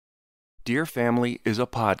Dear Family is a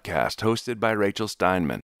podcast hosted by Rachel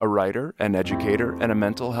Steinman, a writer, an educator, and a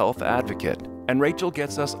mental health advocate. And Rachel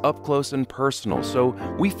gets us up close and personal, so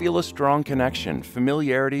we feel a strong connection,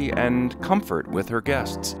 familiarity, and comfort with her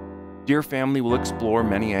guests. Dear Family will explore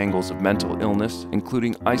many angles of mental illness,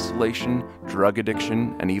 including isolation, drug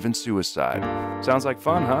addiction, and even suicide. Sounds like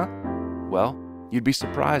fun, huh? Well, you'd be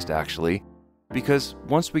surprised, actually, because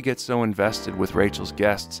once we get so invested with Rachel's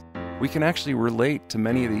guests, we can actually relate to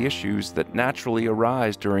many of the issues that naturally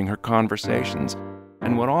arise during her conversations,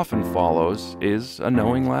 and what often follows is a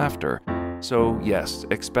knowing laughter. So yes,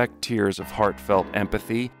 expect tears of heartfelt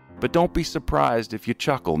empathy, but don't be surprised if you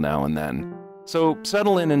chuckle now and then. So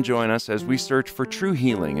settle in and join us as we search for true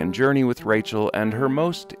healing and journey with Rachel and her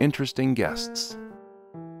most interesting guests.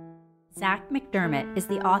 Zack McDermott is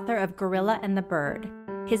the author of Gorilla and the Bird.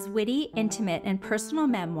 His witty, intimate, and personal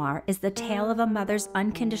memoir is the tale of a mother's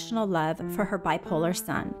unconditional love for her bipolar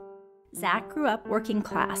son. Zack grew up working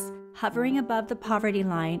class, hovering above the poverty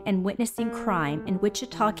line and witnessing crime in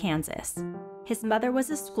Wichita, Kansas. His mother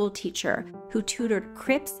was a school teacher who tutored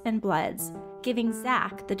Crips and Bloods, giving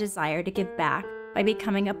Zack the desire to give back by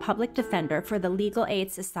becoming a public defender for the Legal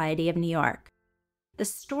Aid Society of New York. The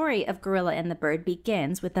story of Gorilla and the Bird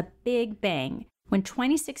begins with a big bang when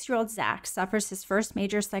 26-year-old Zack suffers his first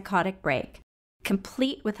major psychotic break,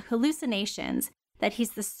 complete with hallucinations that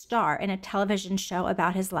he's the star in a television show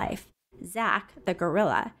about his life. Zack, the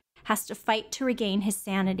gorilla, has to fight to regain his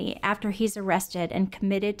sanity after he's arrested and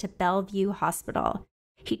committed to Bellevue Hospital.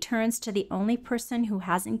 He turns to the only person who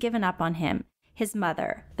hasn't given up on him, his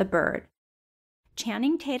mother, the bird.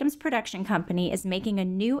 Channing Tatum's production company is making a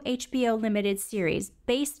new HBO limited series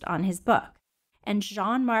based on his book. And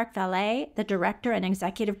Jean-Marc Vallée, the director and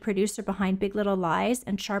executive producer behind Big Little Lies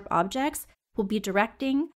and Sharp Objects, will be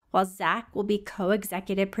directing, while Zack will be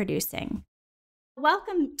co-executive producing.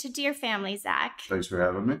 Welcome to Dear Family, Zack. Thanks for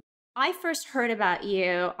having me. I first heard about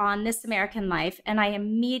you on This American Life, and I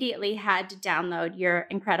immediately had to download your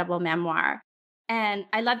incredible memoir. And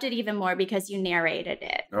I loved it even more because you narrated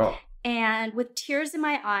it. Oh. And with tears in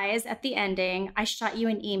my eyes at the ending, I shot you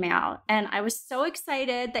an email. And I was so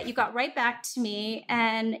excited that you got right back to me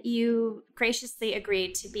and you graciously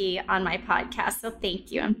agreed to be on my podcast. So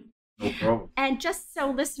thank you. No problem. And just so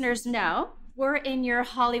listeners know, we're in your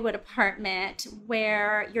Hollywood apartment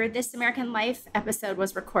where your This American Life episode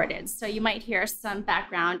was recorded. So you might hear some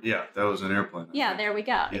background. Yeah, that was an airplane. Yeah, there we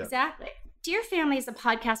go. Yeah. Exactly. Dear Family is a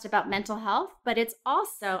podcast about mental health, but it's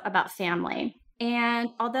also about family. And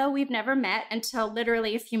although we've never met until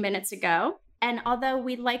literally a few minutes ago, and although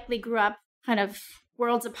we likely grew up kind of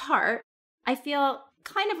worlds apart, I feel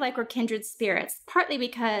kind of like we're kindred spirits, partly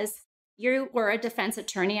because you were a defense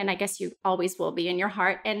attorney, and I guess you always will be in your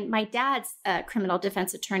heart. And my dad's a criminal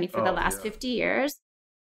defense attorney for the last 50 years.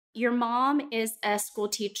 Your mom is a school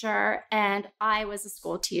teacher, and I was a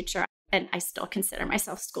school teacher, and I still consider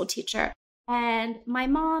myself a school teacher. And my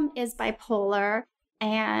mom is bipolar.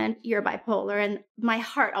 And you're bipolar. And my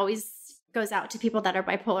heart always goes out to people that are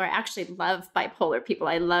bipolar. I actually love bipolar people.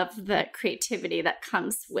 I love the creativity that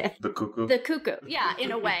comes with the cuckoo. The cuckoo. Yeah,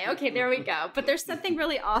 in a way. Okay, there we go. But there's something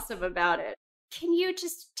really awesome about it. Can you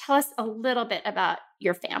just tell us a little bit about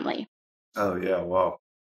your family? Oh, yeah. Wow.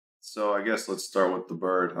 So I guess let's start with the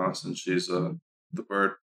bird, huh? Since she's the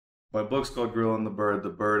bird. My book's called Gorilla and the Bird. The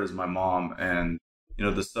bird is my mom. And,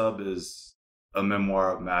 the sub is a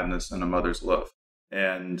memoir of madness and a mother's love.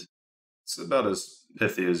 And it's about as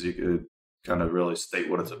pithy as you could kind of really state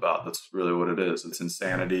what it's about. That's really what it is. It's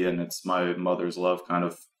insanity, and it's my mother's love kind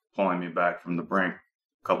of pulling me back from the brink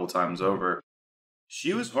a couple times over.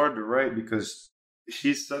 She was hard to write because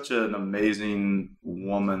she's such an amazing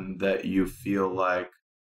woman that you feel like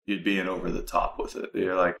you'd being over the top with it.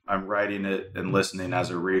 You're like, I'm writing it and listening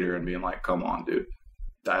as a reader and being like, come on, dude,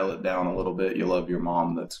 dial it down a little bit. You love your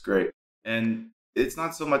mom. That's great. And it's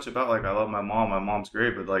not so much about like, I love my mom. My mom's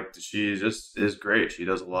great, but like, she just is great. She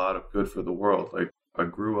does a lot of good for the world. Like, I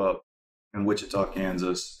grew up in Wichita,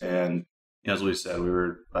 Kansas, and as we said, we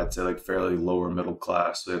were, I'd say, like fairly lower middle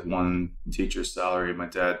class. We had one teacher's salary. My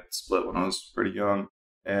dad split when I was pretty young,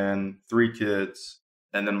 and 3 kids.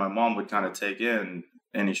 And then my mom would kind of take in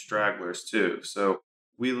any stragglers too. So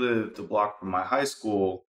we lived a block from my high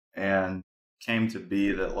school, and came to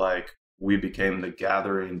be that like, we became the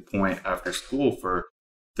gathering point after school for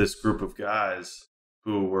this group of guys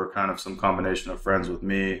who were kind of some combination of friends with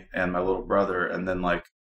me and my little brother. And then like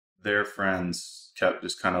their friends kept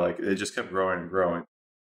just kind of like, it just kept growing and growing.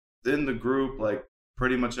 In the group, like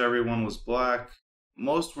pretty much everyone was black.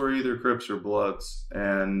 Most were either Crips or Bloods.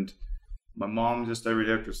 And my mom just every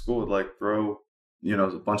day after school would like throw,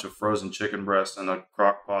 a bunch of frozen chicken breasts in a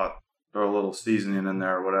crock pot throw a little seasoning in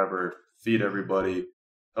there or whatever, feed everybody,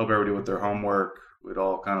 help everybody with their homework. We'd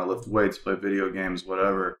all kind of lift weights, play video games,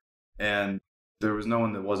 whatever. And there was no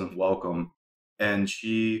one that wasn't welcome. And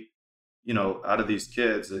she, out of these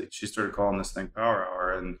kids, she started calling this thing Power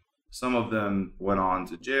Hour. And some of them went on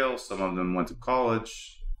to jail. Some of them went to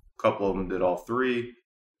college. A couple of them did all three.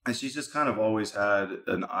 And she's just kind of always had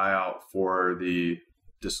an eye out for the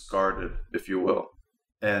discarded, if you will.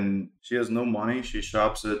 And she has no money. She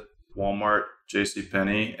shops at Walmart,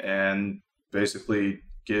 JCPenney, and basically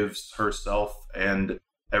gives herself and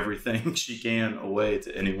everything she can away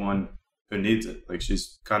to anyone who needs it. Like,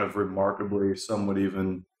 she's kind of remarkably, some would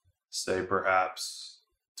even say perhaps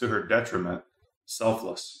to her detriment,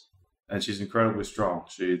 selfless. And she's incredibly strong.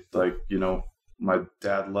 She, my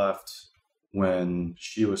dad left when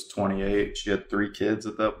she was 28. She had 3 kids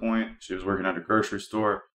at that point. She was working at a grocery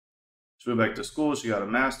store. She went back to school. She got a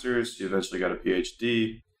master's. She eventually got a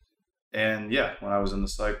PhD. And yeah, when I was in the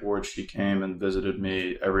psych ward, she came and visited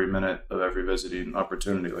me every minute of every visiting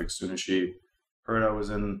opportunity. Like, as soon as she heard I was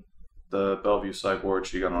in the Bellevue psych ward,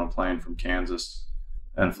 she got on a plane from Kansas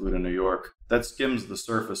and flew to New York. That skims the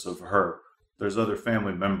surface of her. There's other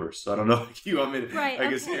family members, so I don't know if you want me to. Right.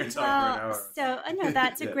 I guess you're talking for an hour. So no,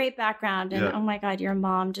 that's a great background, and oh my God, your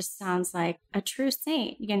mom just sounds like a true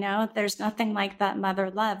saint. There's nothing like that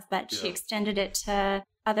mother love, but she extended it to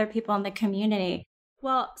other people in the community.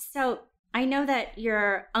 Well, so I know that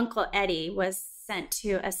your Uncle Eddie was sent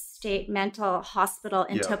to a state mental hospital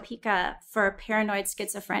in Topeka for paranoid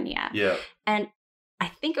schizophrenia. Yeah. And I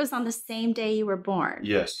think it was on the same day you were born.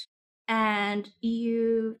 Yes. And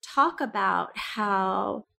you talk about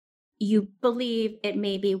how you believe it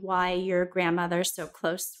may be why your grandmother's so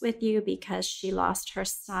close with you, because she lost her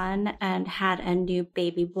son and had a new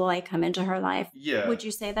baby boy come into her life. Yeah. Would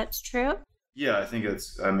you say that's true? Yeah, I think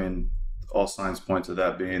all signs point to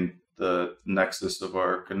that being the nexus of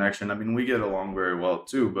our connection. We get along very well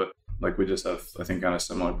too, but we just have, I think, kind of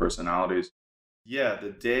similar personalities. Yeah, the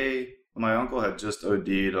day my uncle had just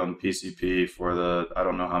OD'd on PCP for the, I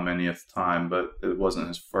don't know how manyth time, but it wasn't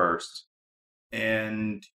his first.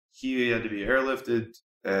 And he had to be airlifted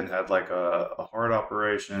and had a heart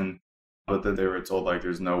operation, but then they were told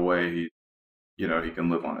there's no way he can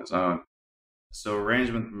live on his own. So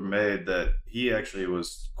arrangements were made that he actually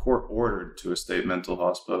was court ordered to a state mental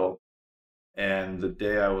hospital. And the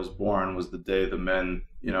day I was born was the day the men,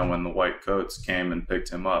 when the white coats came and picked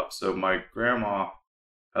him up. So my grandma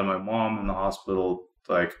had my mom in the hospital,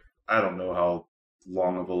 I don't know how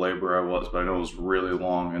long of a labor I was, but I know it was really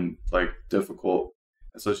long and difficult.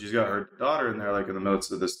 And so she's got her daughter in there, in the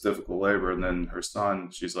midst of this difficult labor. And then her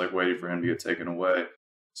son, she's waiting for him to get taken away.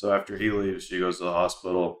 So after he leaves, she goes to the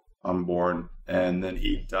hospital. I'm born. And then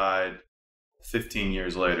he died 15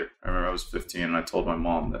 years later. I remember I was 15 and I told my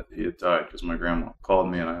mom that he had died because my grandma called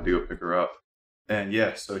me and I had to go pick her up. And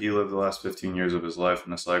yeah, so he lived the last 15 years of his life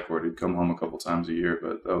in a psych ward. He'd come home a couple times a year,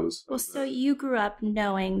 but that was... Well, so you grew up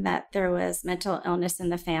knowing that there was mental illness in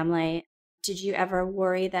the family. Did you ever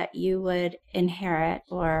worry that you would inherit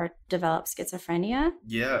or develop schizophrenia?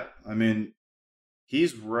 Yeah,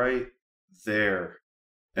 he's right there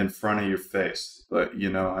in front of your face, but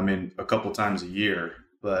a couple times a year,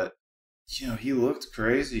 but he looked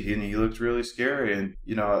crazy and he looked really scary. And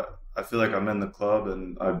I feel like I'm in the club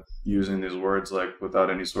and I'm using these words without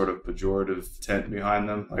any sort of pejorative intent behind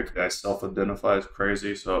them. I self-identify as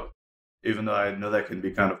crazy, so even though I know that can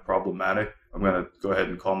be kind of problematic, I'm gonna go ahead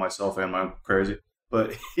and call myself and my uncle crazy.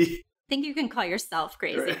 But I think you can call yourself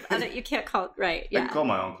crazy. Right. You can't call right. Yeah. I can call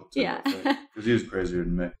my uncle too. Yeah, because he was crazier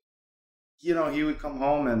than me. He would come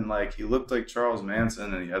home and he looked like Charles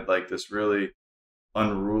Manson, and he had this really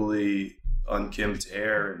unruly, unkempt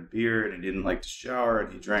hair and beard, and he didn't like to shower,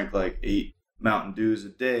 and he drank 8 Mountain Dews a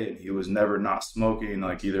day, and he was never not smoking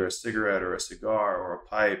either a cigarette or a cigar or a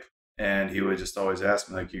pipe. And he would just always ask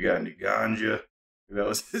me you got any ganja? That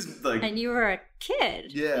was his And you were a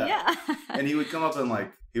kid. Yeah. And he would come up and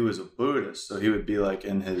he was a Buddhist, so he would be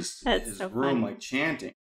in his room funny.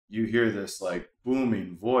 Chanting. You hear this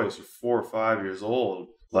booming voice. You're 4 or 5 years old,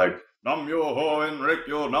 Nam yo ho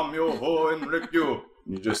enrikyo, nam yo ho enrikyo.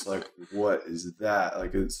 And you're just what is that?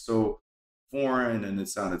 It's so foreign and it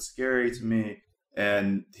sounded scary to me.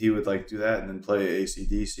 And he would do that and then play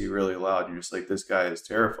AC/DC really loud. And you're just this guy is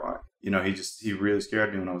terrifying. He really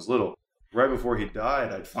scared me when I was little. Right before he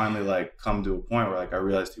died, I'd finally come to a point where I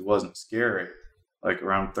realized he wasn't scary.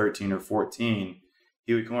 Around 13 or 14,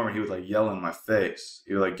 he would come over and he would yell in my face.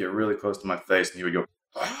 He would get really close to my face and he would go,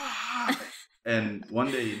 ah! And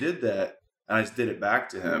one day he did that and I just did it back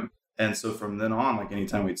to him. And so from then on,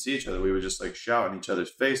 anytime we'd see each other, we would just shout in each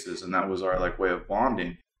other's faces. And that was our way of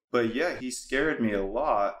bonding. But yeah, he scared me a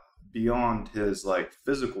lot beyond his like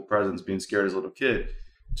physical presence, being scared as a little kid.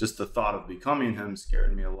 Just the thought of becoming him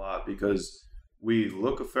scared me a lot because we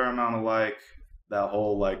look a fair amount alike. That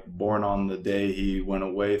whole like born on the day he went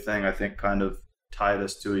away thing, I think kind of tied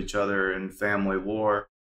us to each other in family lore.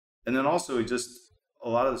 And then also he just, a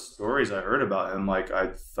lot of the stories I heard about him, like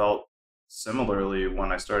I felt similarly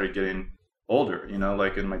when I started getting older, you know,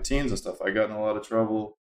 like in my teens and stuff. I got in a lot of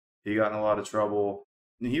trouble. He got in a lot of trouble.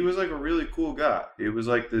 And he was like a really cool guy. He was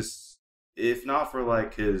like this, if not for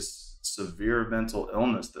like his severe mental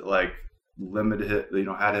illness that like limited it, you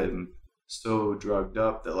know, had him so drugged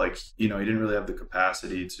up that like, you know, he didn't really have the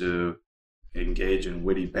capacity to engage in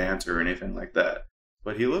witty banter or anything like that.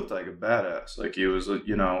 But he looked like a badass. Like he was,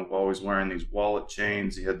 you know, always wearing these wallet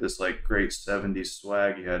chains. He had this like great 70s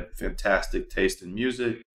swag. He had fantastic taste in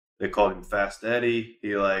music. They called him Fast Eddie.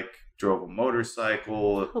 He like drove a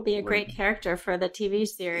motorcycle. He'll be a great character for the TV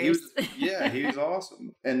series. He was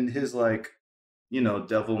awesome. And his like, you know,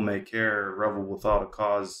 devil may care, rebel without a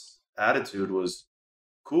cause attitude was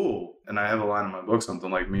cool. And I have a line in my book, something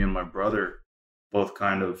like me and my brother both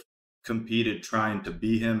kind of competed trying to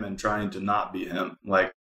be him and trying to not be him,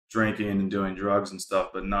 like drinking and doing drugs and stuff,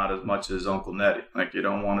 but not as much as Uncle Nettie. Like you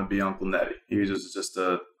don't want to be Uncle Nettie. He was just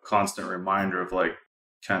a constant reminder of like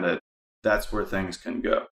kind of that's where things can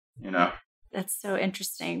go, you know? That's so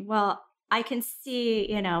interesting. Well, I can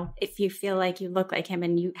see, you know, if you feel like you look like him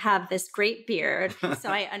and you have this great beard. So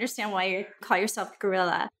I understand why you call yourself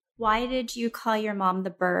Gorilla. Why did you call your mom the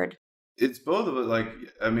Bird? It's both of it. Like,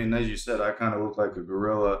 I mean, as you said, I kind of look like a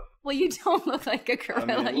gorilla. Well, you don't look like a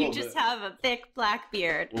gorilla. I mean, you just have a thick black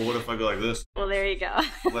beard. Well, what if I go like this? Well, there you go.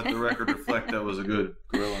 Let the record reflect that was a good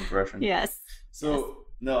gorilla impression. Yes. So, yes.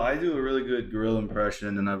 No, I do a really good gorilla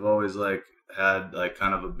impression, and I've always like had like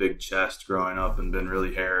kind of a big chest growing up and been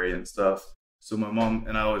really hairy and stuff. So my mom,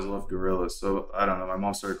 and I always loved gorillas. So I don't know, my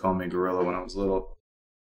mom started calling me Gorilla when I was little.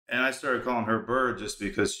 And I started calling her Bird just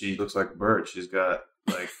because she looks like a bird. She's got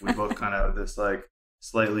like, we both kind of have this like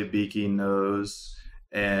slightly beaky nose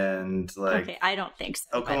and like. Okay, I don't think so.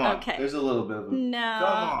 Oh, come on. Okay. There's a little bit of a. No.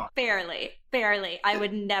 Come on. Barely. I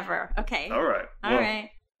would never. Okay. All right. All right.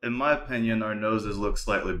 In my opinion, our noses look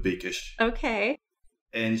slightly beakish. Okay.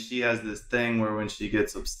 And she has this thing where when she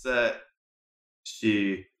gets upset,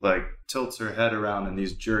 she like tilts her head around in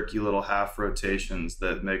these jerky little half rotations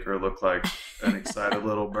that make her look like an excited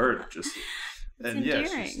little bird. Just and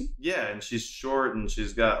endearing. And she's short and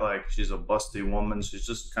she's got like she's a busty woman. She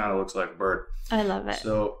just kind of looks like a bird. I love it.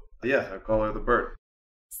 So yeah, I call her the Bird.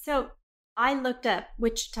 So I looked up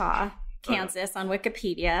Wichita, Kansas on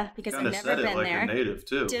Wikipedia because I've never been like there. A native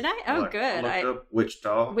too. Did I? Oh, like, good. I looked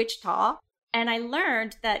up Wichita. And I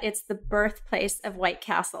learned that it's the birthplace of White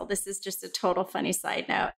Castle. This is just a total funny side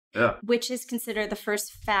note. Yeah. Which is considered the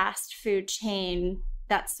first fast food chain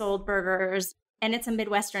that sold burgers. And it's a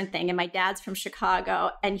Midwestern thing. And my dad's from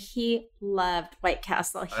Chicago, and he loved White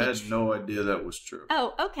Castle. I had no idea that was true.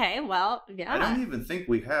 Oh, okay. Well, yeah. I don't even think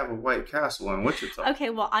we have a White Castle in Wichita. Okay,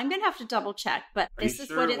 well, I'm going to have to double check, but this is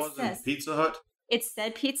what it says. Pizza Hut? It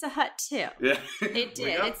said Pizza Hut too. Yeah. It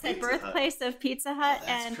did. It said birthplace of Pizza Hut.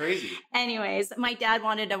 That's crazy. Anyways, my dad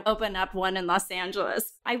wanted to open up one in Los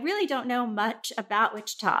Angeles. I really don't know much about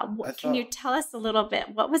Wichita. Can you tell us a little bit?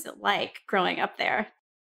 What was it like growing up there?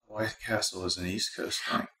 White Castle is an East Coast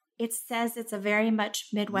thing. It says it's a very much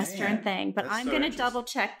Midwestern thing, but I'm going to double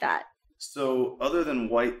check that. So other than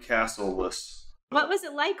White Castle-less. What was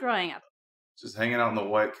it like growing up? Just hanging out in the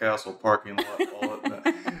White Castle parking lot all at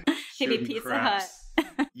night. Maybe Pizza Hut.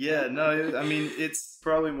 Yeah, no, I mean, it's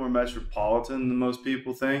probably more metropolitan than most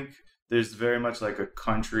people think. There's very much like a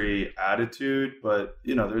country attitude, but,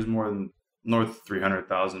 you know, there's more than north of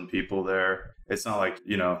 300,000 people there. It's not like,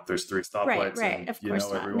 you know, there's 3 stoplights and of you course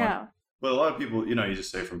know not. everyone. No. But a lot of people, you know, you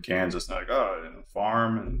just say from Kansas, and they're like, oh, in a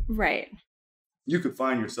farm. And right. You could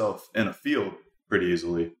find yourself in a field pretty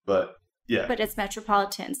easily, but yeah. But it's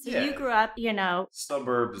metropolitan. So you grew up, you know.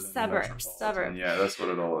 Suburbs. Yeah, that's what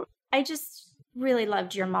it all is. I just really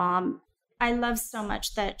loved your mom. I love so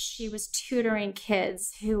much that she was tutoring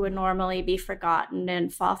kids who would normally be forgotten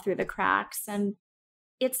and fall through the cracks. And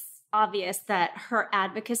it's obvious that her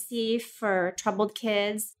advocacy for troubled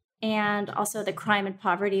kids and also the crime and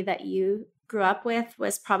poverty that you grew up with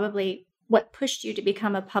was probably what pushed you to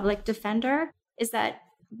become a public defender. Is that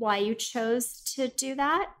why you chose to do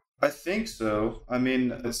that? I think so. I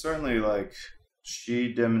mean, it's certainly like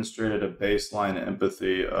she demonstrated a baseline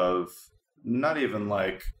empathy of not even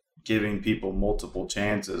like giving people multiple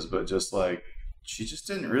chances, but just like she just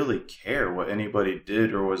didn't really care what anybody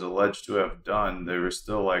did or was alleged to have done. They were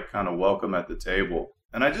still like kind of welcome at the table.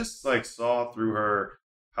 And I just like saw through her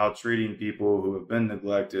how treating people who have been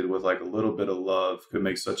neglected with like a little bit of love could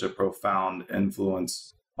make such a profound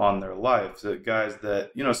influence on their lives. That guys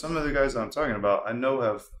that, some of the guys that I'm talking about, I know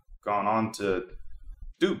have gone on to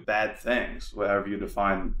do bad things, whatever you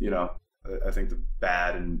define, I think the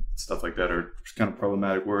bad and stuff like that are kind of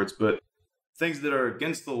problematic words, but things that are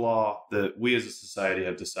against the law that we as a society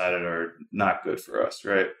have decided are not good for us,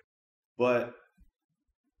 right? But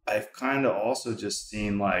I've kind of also just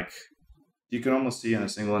seen like, you can almost see in a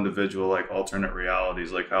single individual, like alternate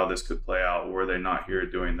realities, like how this could play out were they not here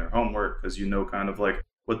doing their homework, because kind of like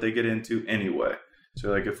what they get into anyway.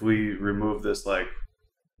 So like if we remove this like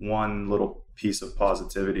one little piece of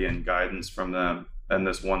positivity and guidance from them and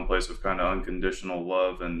this one place of kind of unconditional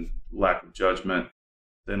love and lack of judgment,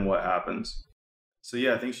 then what happens? So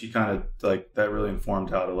yeah, I think she kind of like that really informed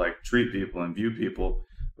how to like treat people and view people.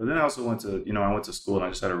 But then I also went to, I went to school and I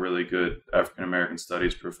just had a really good African-American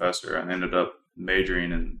studies professor and ended up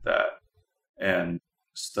majoring in that and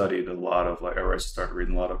studied a lot of I started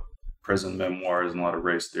reading a lot of prison memoirs and a lot of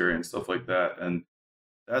race theory and stuff like that. And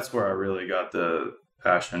that's where I really got the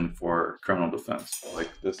passion for criminal defense. Like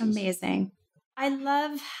this amazing. I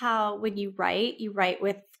love how when you write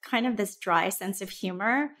with kind of this dry sense of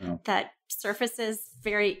humor that surfaces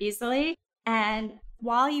very easily. And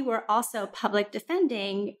while you were also public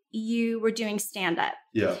defending, you were doing stand-up.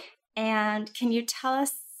 Yeah. And can you tell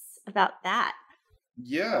us about that?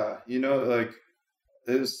 Yeah. It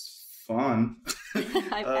was fun.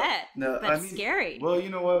 I bet. No, but scary. Well, you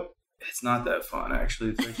know what? It's not that fun,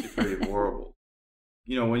 actually. It's actually pretty horrible.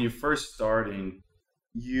 When you're first starting,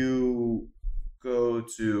 you go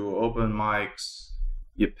to open mics,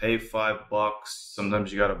 you pay $5.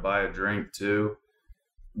 Sometimes you got to buy a drink too.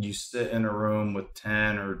 You sit in a room with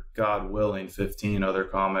 10 or God willing 15 other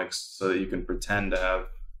comics so that you can pretend to have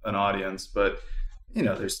an audience. But,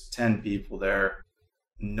 there's 10 people there.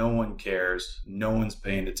 No one cares. No one's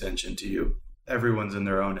paying attention to you. Everyone's in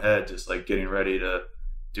their own head, just like getting ready to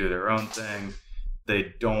do their own thing.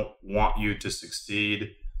 They don't want you to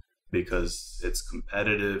succeed because it's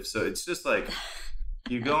competitive. So it's just like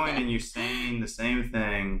you're going and you're saying the same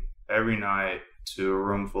thing every night to a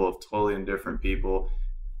room full of totally indifferent people.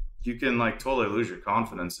 You can like totally lose your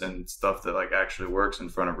confidence in stuff that like actually works in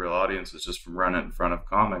front of real audiences just from running in front of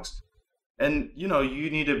comics. And, you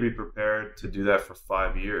need to be prepared to do that for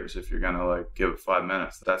 5 years if you're going to like give it 5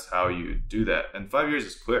 minutes. That's how you do that. And 5 years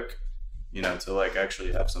is quick, to like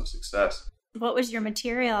actually have some success. What was your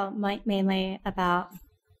material mainly about?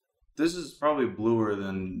 This is probably bluer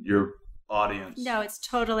than your audience. No, it's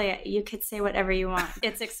totally, you could say whatever you want.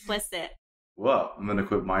 It's explicit. Well, I'm going to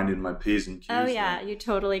quit minding my P's and Q's. Oh, yeah, you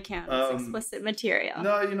totally can. It's explicit material.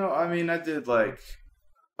 No, I did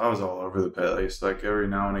I was all over the place. Like every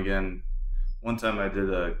now and again, one time I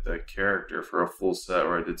did a character for a full set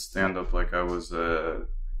where I did stand-up like I was a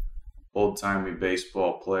old-timey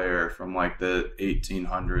baseball player from like the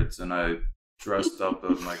 1800s, and I dressed up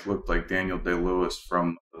and like looked like Daniel Day-Lewis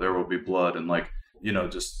from There Will Be Blood, and like,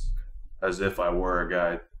 just as if I were a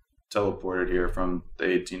guy teleported here from the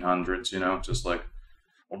 1800s, just like,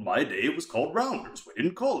 on my day it was called rounders. We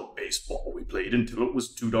didn't call it baseball. We played until it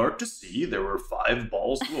was too dark to see. There were 5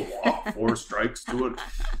 balls to a walk, 4 strikes to it.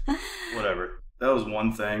 Whatever. That was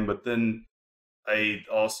one thing. But then I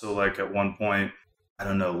also like at one point, I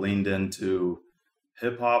don't know, leaned into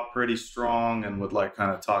hip hop pretty strong and would like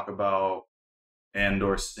kind of talk about and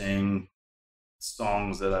or sing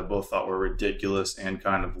songs that I both thought were ridiculous and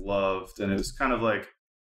kind of loved. And it was kind of like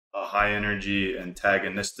a high energy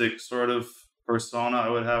antagonistic sort of persona I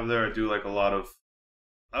would have there.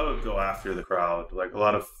 I would go after the crowd. Like a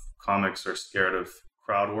lot of comics are scared of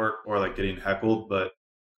crowd work or like getting heckled, but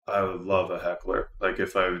I would love a heckler. Like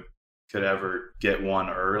if I could ever get one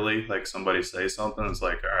early, like somebody say something, it's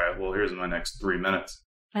like, all right, well, here's my next 3 minutes.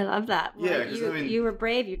 I love that. Well, yeah, you were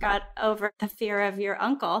brave. You got over the fear of your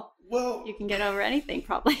uncle. Well, you can get over anything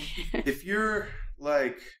probably. If you're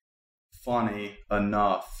like funny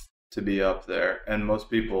enough to be up there, and most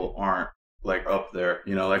people aren't like up there,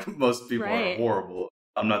 like most people are horrible.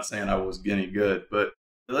 I'm not saying I was any good, but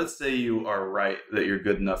let's say you are right that you're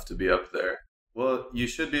good enough to be up there. Well, you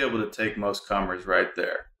should be able to take most comers right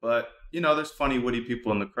there. But, there's funny, witty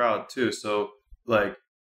people in the crowd too. So like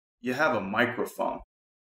you have a microphone,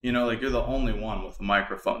 like you're the only one with a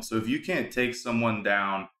microphone. So if you can't take someone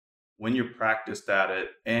down when you're practiced at it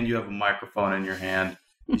and you have a microphone in your hand,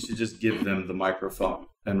 you should just give them the microphone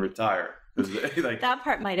and retire. That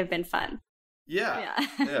part might have been fun. Yeah.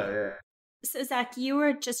 So Zach, you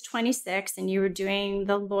were just 26 and you were doing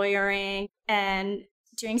the lawyering and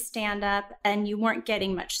doing stand-up and you weren't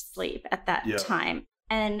getting much sleep at that time.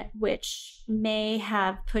 and which may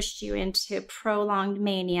have pushed you into prolonged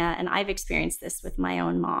mania. And I've experienced this with my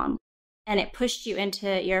own mom. And it pushed you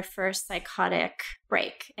into your first psychotic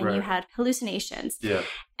break, and you had hallucinations. Yeah.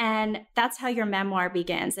 And that's how your memoir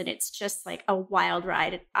begins. And it's just like a wild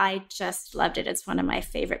ride. I just loved it. It's one of my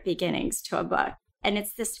favorite beginnings to a book. And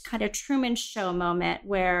it's this kind of Truman Show moment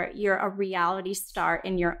where you're a reality star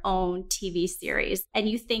in your own TV series. And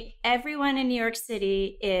you think everyone in New York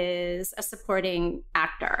City is a supporting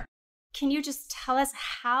actor. Can you just tell us,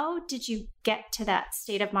 how did you get to that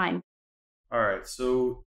state of mind? All right.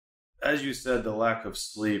 So as you said, the lack of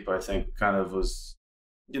sleep, I think, kind of was,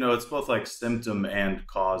 it's both like symptom and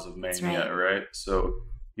cause of mania, right? So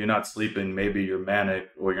you're not sleeping, maybe you're manic,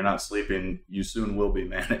 or you're not sleeping, you soon will be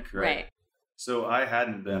manic, right? So I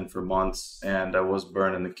hadn't been for months, and I was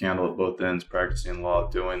burning the candle at both ends, practicing law,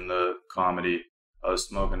 doing the comedy. I was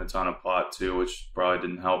smoking a ton of pot too, which probably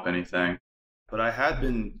didn't help anything. But I had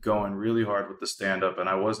been going really hard with the stand-up, and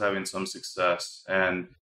I was having some success. And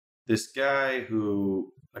this guy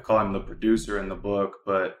who, I call him the producer in the book,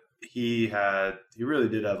 but he really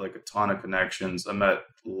did have like a ton of connections. I met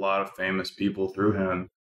a lot of famous people through him.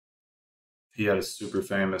 He had a super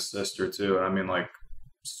famous sister too. I mean, like,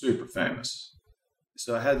 super famous.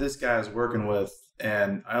 So I had this guy I was working with,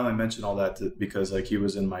 and I only mention all that because like he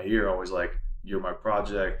was in my ear, always like, you're my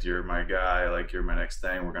project, you're my guy, like you're my next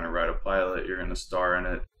thing, we're going to write a pilot, you're going to star in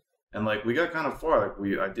it. And like we got kind of far.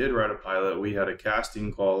 Like I did write a pilot. We had a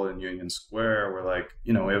casting call in Union Square where like,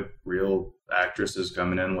 we have real actresses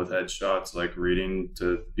coming in with headshots, like reading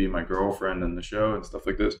to be my girlfriend in the show and stuff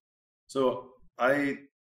like this. So I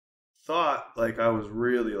thought like I was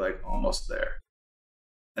really like almost there.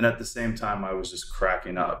 And at the same time, I was just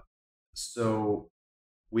cracking up. So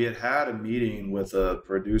we had a meeting with a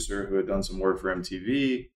producer who had done some work for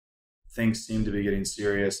MTV. Things seemed to be getting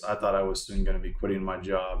serious. I thought I was soon going to be quitting my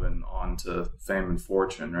job and on to fame and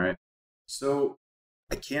fortune, right? So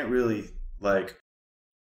I can't really, like,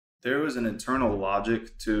 there was an internal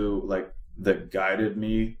logic to, like, that guided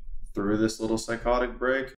me through this little psychotic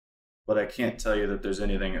break. But I can't tell you that there's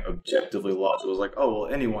anything objectively logical. It was like, oh,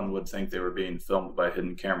 well, anyone would think they were being filmed by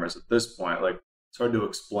hidden cameras at this point. Like, it's hard to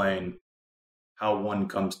explain how one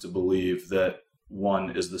comes to believe that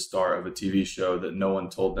one is the star of a TV show that no one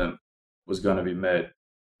told them was going to be made.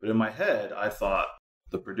 But in my head, I thought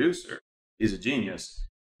the producer, he's a genius.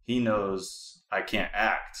 He knows I can't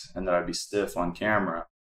act and that I'd be stiff on camera.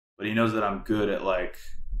 But he knows that I'm good at, like,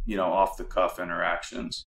 off the cuff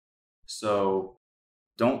interactions. So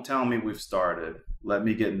don't tell me we've started. Let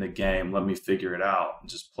me get in the game. Let me figure it out and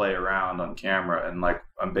just play around on camera. And like,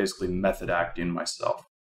 I'm basically method acting myself.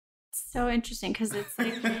 So interesting, because it's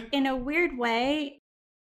like, in a weird way,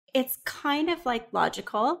 it's kind of like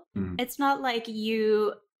logical. Mm-hmm. It's not like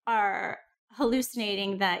you are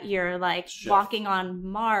hallucinating that you're like walking on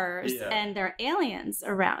Mars and there are aliens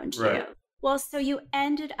around you. Well, so you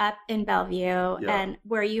ended up in Bellevue and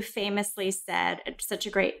where you famously said, such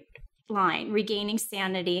a great line, regaining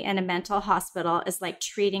sanity in a mental hospital is like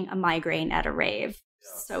treating a migraine at a rave.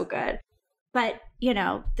 So good. But,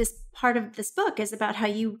 this part of this book is about how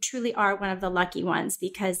you truly are one of the lucky ones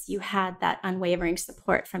because you had that unwavering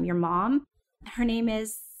support from your mom. Her name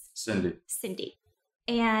is Cindy.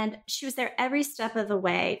 And she was there every step of the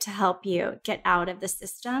way to help you get out of the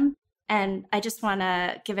system. And I just want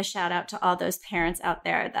to give a shout out to all those parents out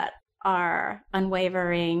there that are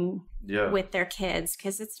unwavering with their kids,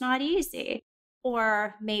 because it's not easy.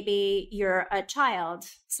 Or maybe you're a child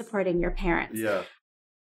supporting your parents. Yeah.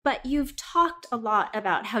 But you've talked a lot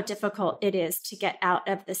about how difficult it is to get out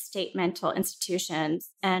of the state mental institutions.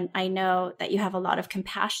 And I know that you have a lot of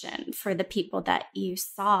compassion for the people that you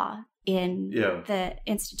saw in the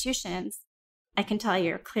institutions. I can tell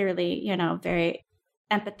you're clearly, very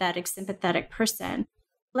empathetic, sympathetic person.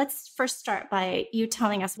 Let's first start by you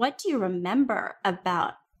telling us, what do you remember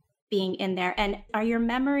about being in there? And are your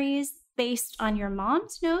memories based on your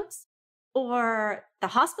mom's notes or the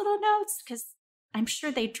hospital notes? Because I'm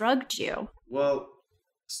sure they drugged you. Well,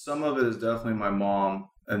 some of it is definitely my mom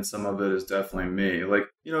and some of it is definitely me. Like,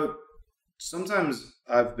 sometimes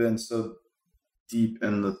I've been so deep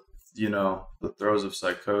in the throes of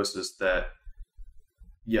psychosis that,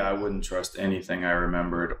 I wouldn't trust anything I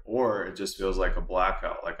remembered, or it just feels like a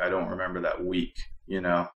blackout. Like I don't remember that week,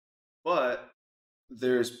 but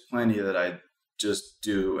there's plenty that I just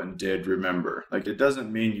do and did remember. Like, it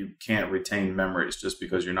doesn't mean you can't retain memories just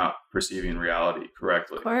because you're not perceiving reality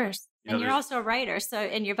correctly. Of course. And you're also a writer. So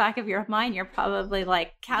in your back of your mind, you're probably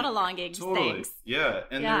like cataloging things. Yeah.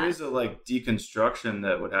 And there is a like deconstruction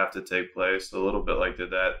that would have to take place a little bit. Like, did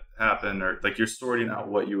that happen? Or like you're sorting out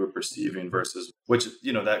what you were perceiving versus which,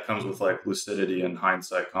 that comes with like lucidity and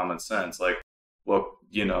hindsight, common sense. Like, well,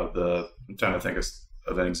 I'm trying to think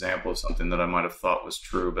of an example of something that I might have thought was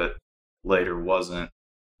true, but later wasn't.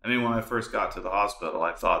 I mean, when I first got to the hospital,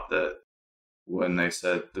 I thought that when they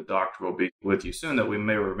said the doctor will be with you soon, that we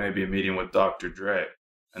were maybe meeting with Dr. Dre.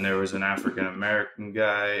 And there was an African-American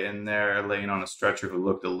guy in there laying on a stretcher who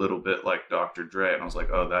looked a little bit like Dr. Dre. And I was like,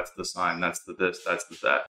 oh, that's the sign. That's the this, that's the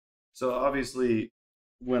that. So obviously,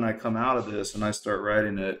 when I come out of this and I start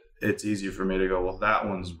writing it, it's easy for me to go, well, that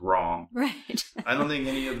one's wrong. Right. I don't think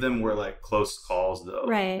any of them were like close calls, though.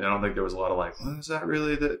 Right. I don't think there was a lot of like, well, is that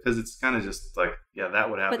really the? Because it's kind of just like, yeah,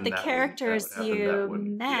 that would happen. But the characters you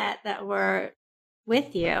met that were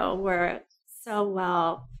with you were so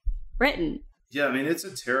well written. Yeah, I mean, it's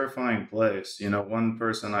a terrifying place. One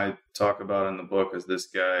person I talk about in the book is this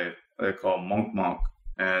guy they call Monk.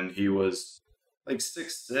 And he was like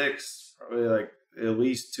 6'6", probably like at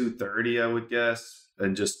least 230, I would guess.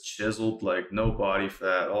 And just chiseled, like no body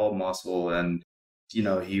fat, all muscle. And,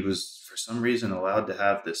 he was for some reason allowed to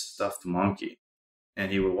have this stuffed monkey. And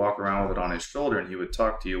he would walk around with it on his shoulder and he would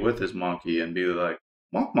talk to you with his monkey and be like,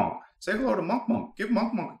 Monk, say hello to Monk. Give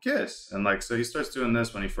Monk a kiss. And like, so he starts doing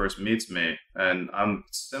this when he first meets me. And I'm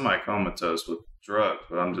semi-comatose with drugs,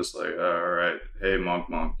 but I'm just like, all right, hey, Monk,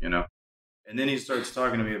 And then he starts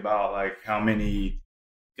talking to me about like how many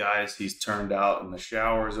guys he's turned out in the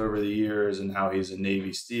showers over the years and how he's a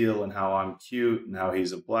Navy SEAL and how I'm cute and how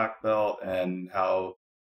he's a black belt and how,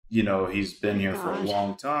 he's been here for a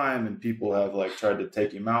long time and people have like tried to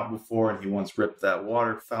take him out before and he once ripped that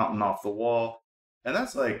water fountain off the wall. And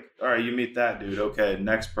that's like, all right, you meet that dude. Okay,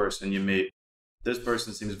 next person you meet. This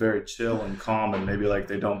person seems very chill and calm and maybe like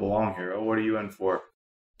they don't belong here. Oh, what are you in for?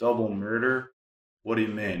 Double murder? What do you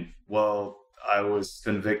mean? Well, I was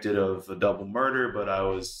convicted of a double murder, but I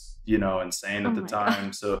was, insane at the time.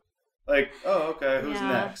 God. So like, oh, okay, who's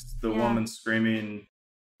next? The woman screaming,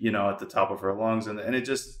 at the top of her lungs. And it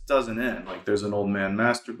just doesn't end. Like there's an old man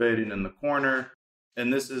masturbating in the corner.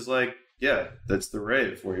 And this is like, yeah, that's the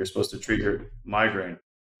rave where you're supposed to treat your migraine.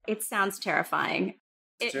 It sounds terrifying.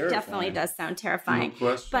 It definitely does sound terrifying. No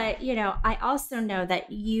question. But, I also know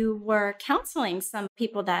that you were counseling some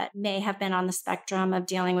people that may have been on the spectrum of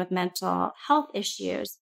dealing with mental health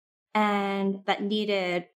issues and that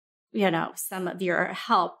needed, some of your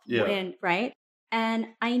help. Right? And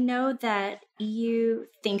I know that you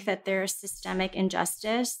think that there's systemic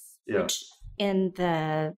injustice, which in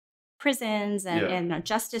the prisons and in the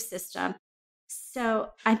justice system. So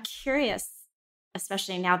I'm curious,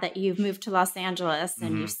 especially now that you've moved to Los Angeles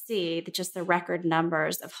and you see just the record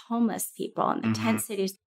numbers of homeless people in the tent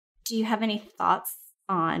cities. Do you have any thoughts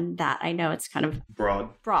on that? I know it's kind of broad.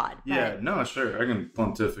 Yeah, but... no, sure. I can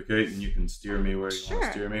pontificate and you can steer me where you want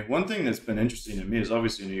to steer me. One thing that's been interesting to me is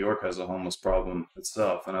obviously New York has a homeless problem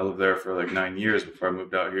itself. And I lived there for like 9 years before I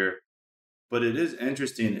moved out here. But it is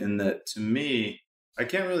interesting in that to me, I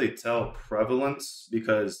can't really tell prevalence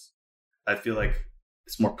because I feel like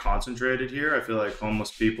it's more concentrated here. I feel like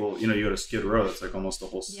homeless people, you go to Skid Row, it's like almost the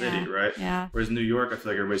whole city, right? Yeah. Whereas New York, I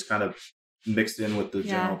feel like everybody's kind of mixed in with the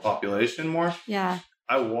general population more. Yeah.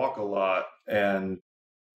 I walk a lot and,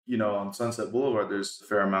 on Sunset Boulevard, there's a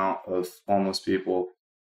fair amount of homeless people.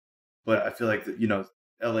 But I feel like,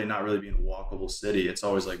 LA not really being a walkable city, it's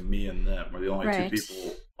always like me and them. We're the only two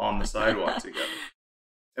people on the sidewalk together.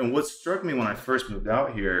 And what struck me when I first moved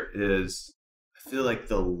out here is I feel like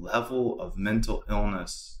the level of mental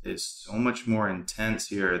illness is so much more intense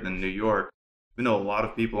here than New York. We know a lot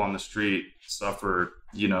of people on the street suffer,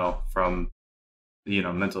 from,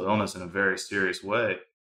 mental illness in a very serious way.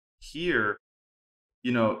 Here,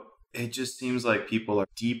 it just seems like people are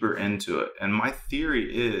deeper into it. And my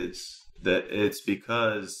theory is that it's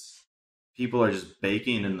because people are just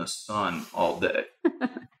baking in the sun all day.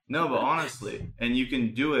 No, but honestly, and you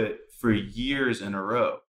can do it for years in a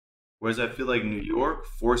row. Whereas I feel like New York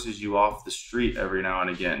forces you off the street every now and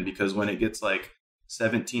again because when it gets like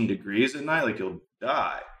 17 degrees at night, like you'll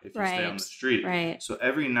die if you stay on the street. Right. So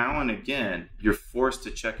every now and again, you're forced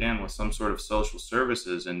to check in with some sort of social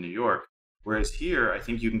services in New York. Whereas here, I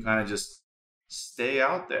think you can kind of just stay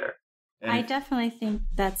out there. And I definitely think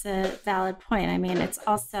that's a valid point. I mean, it's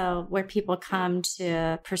also where people come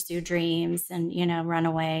to pursue dreams and,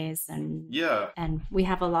 runaways and we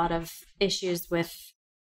have a lot of issues with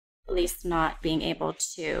police not being able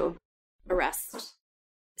to arrest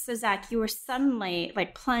So Zach, you were suddenly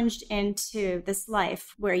like plunged into this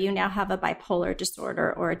life where you now have a bipolar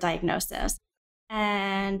disorder or a diagnosis,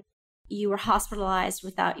 and you were hospitalized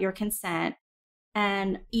without your consent.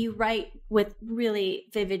 And you write with really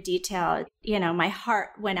vivid detail, my heart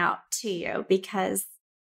went out to you because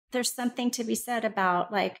there's something to be said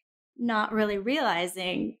about like not really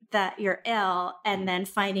realizing that you're ill and then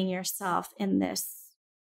finding yourself in this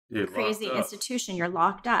crazy institution. You're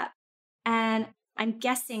locked up. And I'm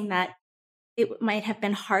guessing that it might have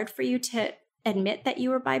been hard for you to admit that you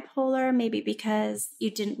were bipolar, maybe because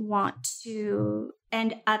you didn't want to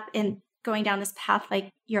end up in going down this path like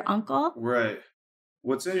your uncle. Right.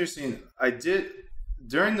 What's interesting,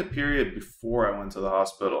 during the period before I went to the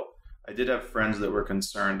hospital, I did have friends that were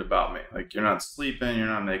concerned about me. Like, you're not sleeping, you're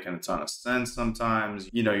not making a ton of sense sometimes.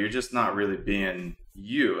 You're just not really being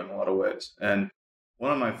you in a lot of ways. And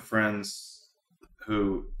one of my friends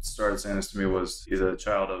who started saying this to me he's a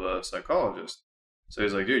child of a psychologist. So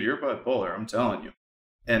he's like, dude, you're bipolar, I'm telling you.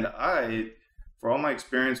 And for all my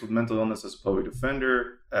experience with mental illness as a public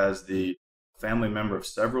defender, as the family member of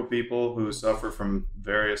several people who suffer from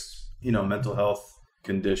various, mental health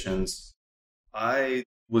conditions, I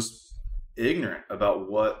was ignorant about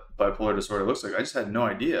what bipolar disorder looks like. I just had no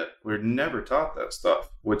idea. We were never taught that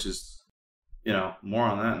stuff, which is, more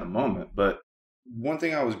on that in a moment. But one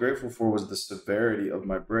thing I was grateful for was the severity of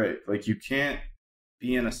my break. Like, you can't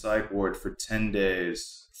be in a psych ward for 10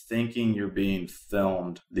 days thinking you're being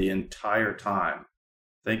filmed the entire time,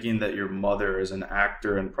 thinking that your mother is an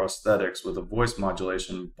actor in prosthetics with a voice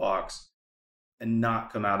modulation box, and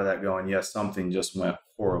not come out of that going, yes, something just went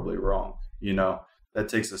horribly wrong. That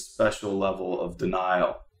takes a special level of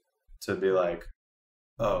denial to be like,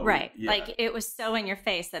 oh, right. Yeah. Like, it was so in your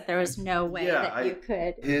face that there was no way that you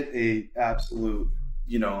could hit a absolute,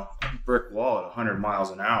 brick wall at 100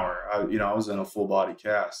 miles an hour. I was in a full body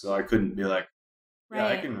cast, so I couldn't be like, yeah,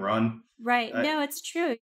 I can run. Right. No, it's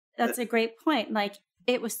true. That's a great point. Like,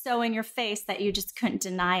 it was so in your face that you just couldn't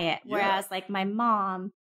deny it. Whereas like my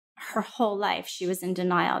mom, her whole life, she was in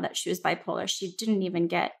denial that she was bipolar. She didn't even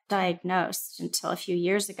get diagnosed until a few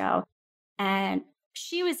years ago. And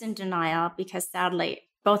she was in denial because sadly,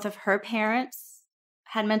 both of her parents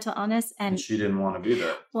had mental illness. And she didn't want to be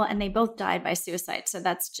that. Well, and they both died by suicide. So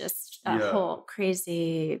that's just a whole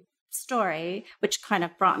crazy story, which kind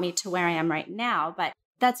of brought me to where I am right now. But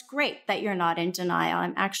that's great that you're not in denial.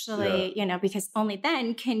 I'm actually, because only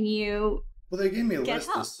then can you. Well, they gave me a list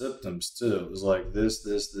of symptoms too. It was like this,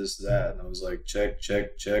 that. And I was like, check.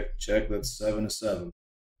 That's 7 of 7.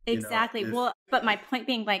 Exactly. Well, but my point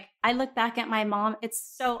being, like, I look back at my mom, it's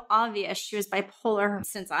so obvious she was bipolar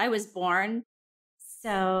since I was born.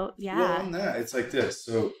 So, yeah. Well, on that, it's like this.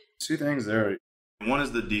 So, two things there. One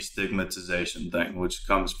is the destigmatization thing, which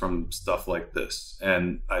comes from stuff like this.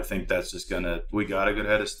 And I think that's just we got a good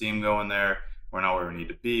head of steam going there. We're not where we need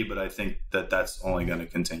to be, but I think that that's only going to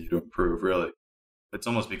continue to improve, really. It's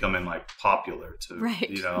almost becoming like popular to,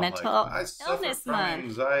 mental I suffer illness from month.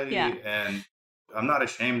 anxiety and I'm not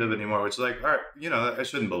ashamed of it anymore, which is like, all right, I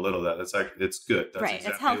shouldn't belittle that. It's like, it's good. That's right.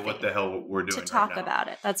 exactly It's healthy what the hell we're doing to talk right now. about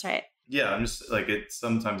it. That's right. Yeah, I'm just like,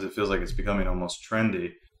 sometimes it feels like it's becoming almost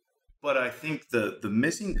trendy. But I think the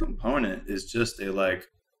missing component is just a like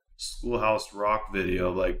Schoolhouse Rock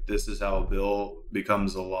video. Like, this is how a bill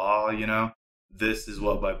becomes a law, This is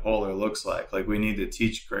what bipolar looks like. Like, we need to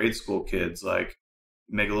teach grade school kids, like,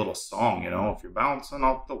 make a little song, if you're bouncing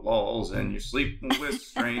off the walls and you're sleeping with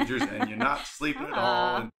strangers and you're not sleeping at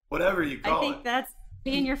all, and whatever you call it. I think that's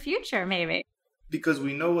in your future, maybe. Because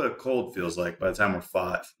we know what a cold feels like by the time we're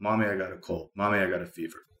 5. Mommy, I got a cold. Mommy, I got a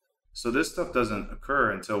fever. So this stuff doesn't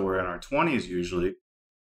occur until we're in our 20s usually.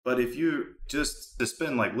 But if you just to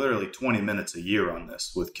spend like literally 20 minutes a year on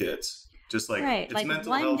this with kids, just like, it's like mental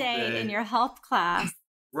one health day in your health class.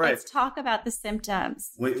 Right. Let's talk about the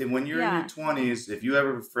symptoms. When you're in your 20s, if you have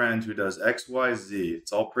a friend who does X, Y, Z,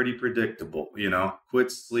 it's all pretty predictable,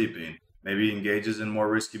 quits sleeping, maybe engages in more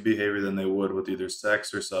risky behavior than they would with either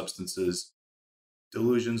sex or substances,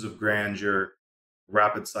 delusions of grandeur,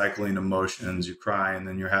 rapid cycling emotions, you cry and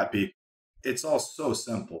then you're happy. It's all so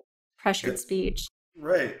simple. Pressured speech.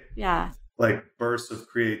 Right. Yeah. Like bursts of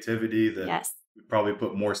creativity that we probably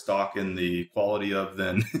put more stock in the quality of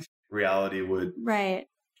than reality would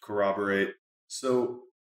corroborate. So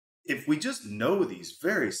if we just know these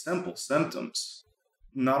very simple symptoms,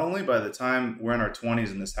 not only by the time we're in our 20s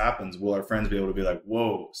and this happens, will our friends be able to be like,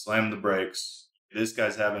 whoa, slam the brakes. This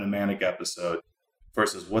guy's having a manic episode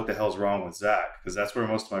versus what the hell's wrong with Zach? Because that's where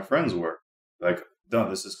most of my friends were. Like, no,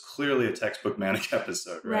 this is clearly a textbook manic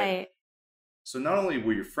episode, right? So not only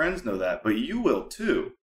will your friends know that, but you will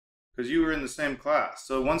too. because you were in the same class.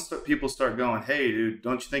 So once people start going, hey, dude,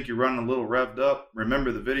 don't you think you're running a little revved up?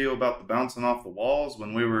 Remember the video about the bouncing off the walls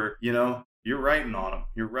when we were, you're writing on them.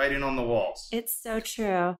 You're writing on the walls. It's so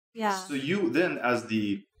true. Yeah. So you then, as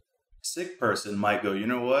the sick person, might go, you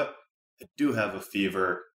know what? I do have a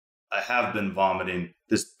fever. I have been vomiting.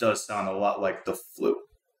 This does sound a lot like the flu.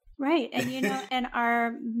 Right. And, and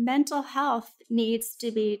our mental health needs to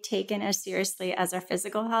be taken as seriously as our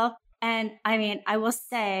physical health. And I mean, I will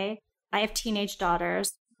say, I have teenage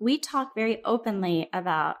daughters. We talk very openly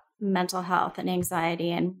about mental health and anxiety.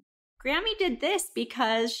 And Grammy did this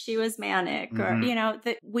because she was manic, or,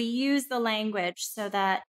 that we use the language so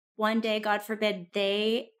that one day, God forbid,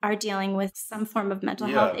 they are dealing with some form of mental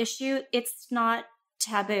health issue. It's not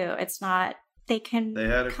taboo. It's not, they can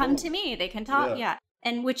come to me. They can talk. Yeah.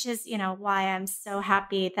 And which is, why I'm so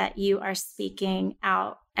happy that you are speaking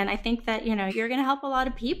out. And I think that, you're going to help a lot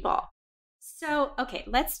of people. So, okay,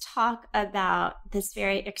 let's talk about this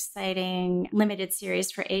very exciting limited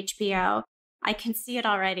series for HBO. I can see it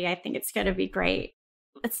already. I think it's going to be great.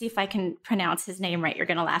 Let's see if I can pronounce his name right. You're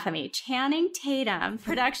going to laugh at me. Channing Tatum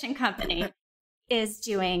Production Company is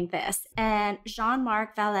doing this. And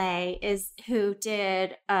Jean-Marc Vallée is who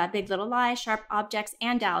did Big Little Lies, Sharp Objects,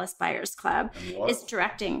 and Dallas Buyers Club, is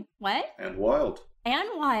directing. What? And Wild. And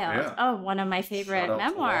Wild. Yeah. Oh, one of my favorite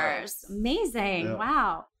memoirs. Amazing. Yeah.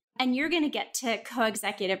 Wow. And you're going to get to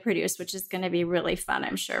co-executive produce, which is going to be really fun,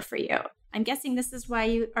 I'm sure, for you. I'm guessing this is why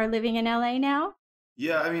you are living in LA now?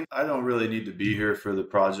 Yeah, I mean, I don't really need to be here for the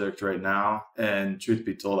project right now. And truth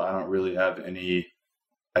be told, I don't really have any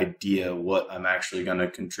idea what I'm actually going to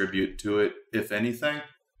contribute to it, if anything.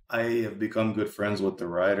 I have become good friends with the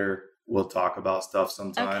writer. We'll talk about stuff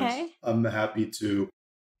sometimes. Okay. I'm happy to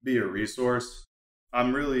be a resource.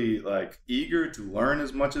 I'm really eager to learn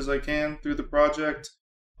as much as I can through the project.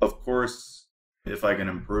 Of course, if I can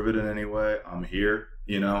improve it in any way, I'm here.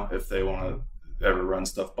 If they want to ever run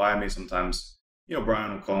stuff by me, sometimes,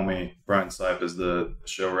 Brian will call me. Brian Sipe is the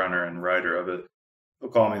showrunner and writer of it. He'll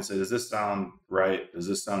call me and say, does this sound right? Does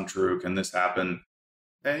this sound true? Can this happen?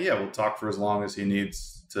 And yeah, we'll talk for as long as he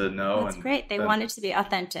needs to know. That's great. They want it to be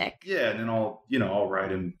authentic. Yeah. And then I'll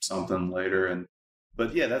write him something later.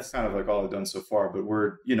 But yeah, that's kind of all I've done so far. But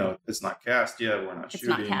we're, it's not cast yet. We're not shooting.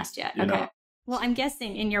 It's not cast yet. Okay. Well, I'm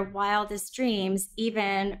guessing in your wildest dreams,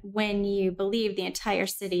 even when you believed the entire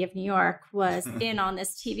city of New York was in on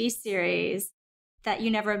this TV series, that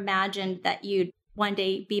you never imagined that you'd one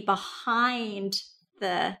day be behind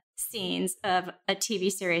the scenes of a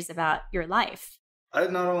TV series about your life. I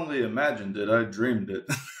not only imagined it, I dreamed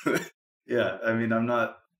it. Yeah, I mean, I'm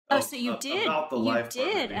not... so you did. You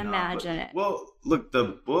did imagine it. Well, look,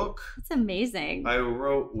 the book... It's amazing. I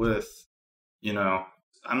wrote with,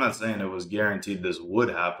 I'm not saying it was guaranteed this would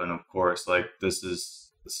happen, of course. This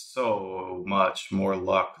is so much more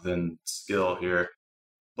luck than skill here.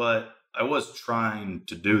 But I was trying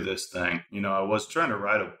to do this thing. I was trying to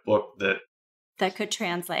write a book that could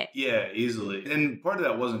translate. Yeah, easily. And part of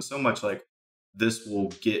that wasn't so much this will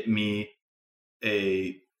get me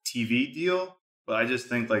a TV deal, but I just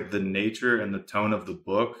think the nature and the tone of the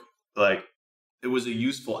book, it was a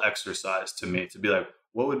useful exercise to me to be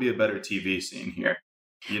what would be a better TV scene here?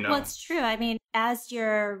 Well, it's true. I mean, as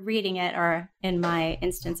you're reading it, or in my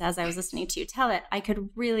instance, as I was listening to you tell it, I could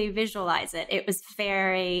really visualize it. It was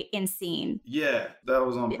very in scene. Yeah, that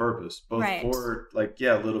was on purpose. Both for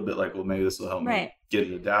a little bit well, maybe this will help me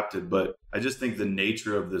get it adapted. But I just think the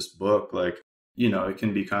nature of this book, it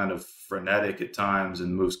can be kind of frenetic at times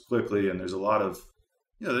and moves quickly. And there's a lot of,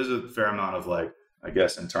 there's a fair amount of I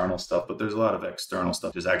guess, internal stuff, but there's a lot of external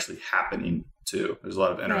stuff that's actually happening too. There's a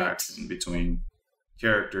lot of interaction between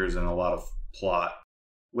characters and a lot of plot,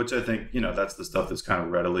 which I think, that's the stuff that's kind of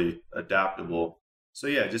readily adaptable. So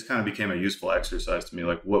yeah, it just kind of became a useful exercise to me.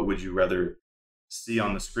 What would you rather see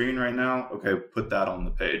on the screen right now? Okay, put that on the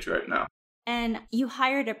page right now. And you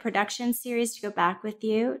hired a production series to go back with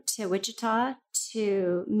you to Wichita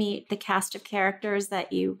to meet the cast of characters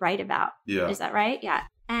that you write about. Yeah. Is that right? Yeah.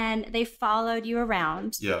 And they followed you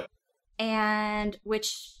around. Yeah. And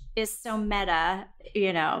which is so meta,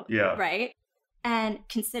 Yeah. Right? And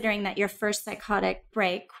considering that your first psychotic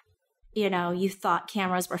break, you thought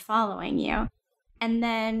cameras were following you. And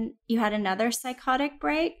then you had another psychotic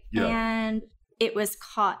break and it was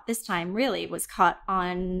caught, this time really was caught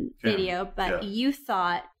on video, but you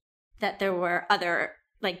thought that there were other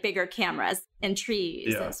bigger cameras and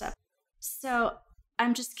trees and stuff. So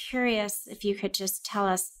I'm just curious if you could just tell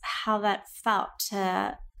us how that felt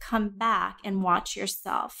to come back and watch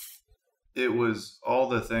yourself. It was all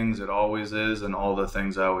the things it always is and all the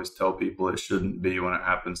things I always tell people it shouldn't be when it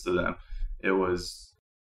happens to them. It was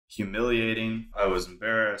humiliating. I was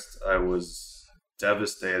embarrassed. I was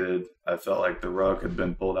devastated. I felt like the rug had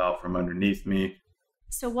been pulled out from underneath me.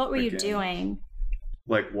 So what were you doing?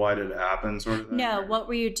 Like, why did it happen, sort of thing? No, what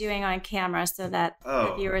were you doing on camera so that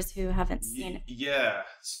the viewers who haven't seen it? Yeah,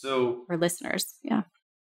 so... Or listeners, yeah.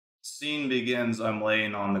 Scene begins, I'm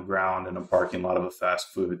laying on the ground in a parking lot of a fast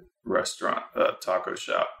food restaurant, taco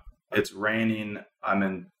shop. It's raining. I'm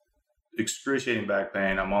in excruciating back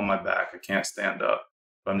pain. I'm on my back. I can't stand up.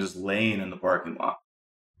 I'm just laying in the parking lot.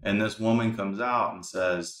 And this woman comes out and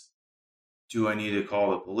says, do I need to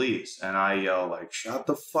call the police? And I yell, like, shut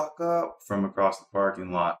the fuck up, from across the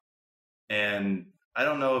parking lot. And I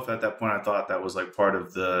don't know if at that point I thought that was like part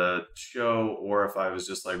of the show, or if I was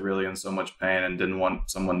just like really in so much pain and didn't want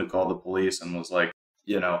someone to call the police and was like,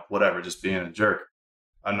 whatever, just being a jerk.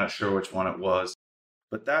 I'm not sure which one it was.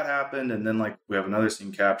 But that happened. And then like we have another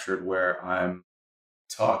scene captured where I'm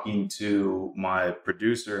talking to my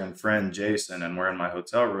producer and friend, Jason, and we're in my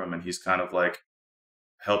hotel room, and he's kind of like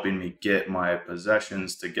helping me get my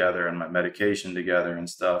possessions together and my medication together and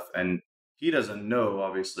stuff. And he doesn't know,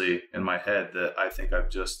 obviously, in my head that I think I've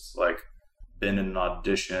just like been in an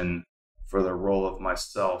audition for the role of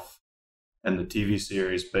myself in the TV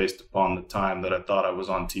series based upon the time that I thought I was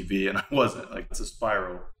on TV and I wasn't. Like, it's a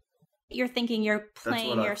spiral. You're thinking you're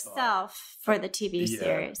playing yourself for the TV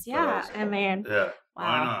series. Yeah. I mean, yeah. Wow.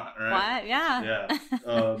 Why not? Right? What?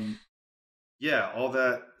 Yeah. Yeah. All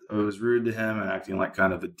that. I was rude to him and acting like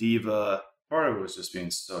kind of a diva. Part of it was just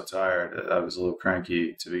being so tired. I was a little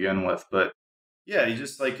cranky to begin with. But yeah, he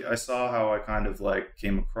just like, I saw how I kind of like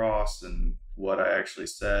came across and what I actually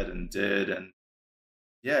said and did. And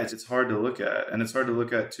yeah, it's hard to look at. And it's hard to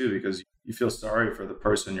look at too, because you feel sorry for the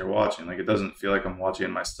person you're watching. Like, it doesn't feel like I'm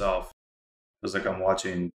watching myself. It feels like I'm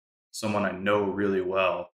watching someone I know really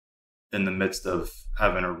well in the midst of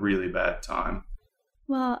having a really bad time.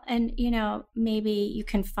 Well, and, maybe you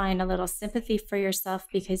can find a little sympathy for yourself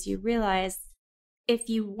because you realize if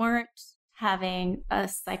you weren't having a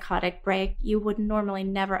psychotic break, you would normally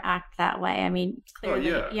never act that way. I mean,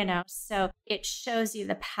 clearly, so it shows you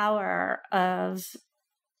the power of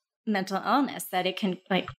mental illness, that it can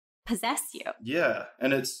like possess you. Yeah.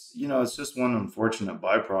 And it's, it's just one unfortunate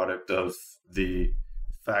byproduct of the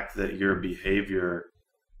fact that your behavior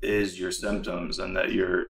is your symptoms and that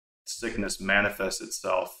your sickness manifests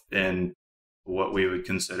itself in what we would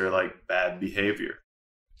consider like bad behavior.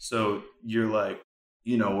 So you're like,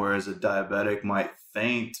 whereas a diabetic might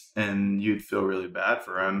faint and you'd feel really bad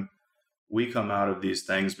for him, we come out of these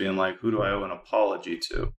things being like, who do I owe an apology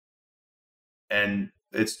to? And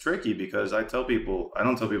it's tricky because I don't tell people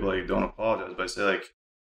like, don't apologize, but I say like,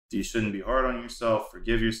 you shouldn't be hard on yourself,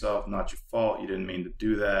 forgive yourself, not your fault, you didn't mean to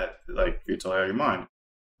do that, like you're totally out of your mind.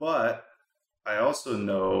 But I also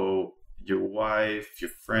know your wife,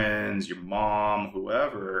 your friends, your mom,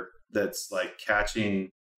 whoever that's like catching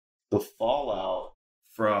the fallout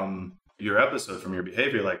from your episode, from your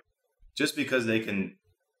behavior. Like, just because they can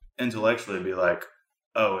intellectually be like,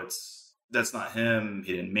 oh, that's not him,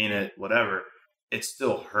 he didn't mean it, whatever, it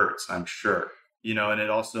still hurts, I'm sure. And it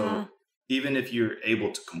also, even if you're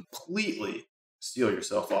able to completely seal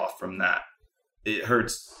yourself off from that, it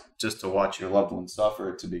hurts just to watch your loved one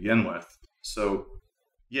suffer to begin with. So,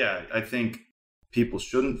 yeah, I think people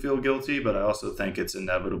shouldn't feel guilty, but I also think it's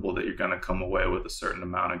inevitable that you're going to come away with a certain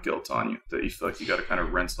amount of guilt on you that you feel like you got to kind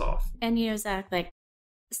of rinse off. And, Zach,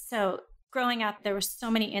 so growing up, there were so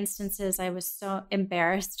many instances I was so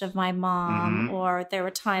embarrassed of my mom, or there were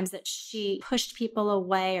times that she pushed people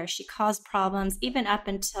away or she caused problems, even up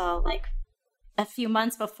until like a few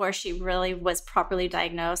months before she really was properly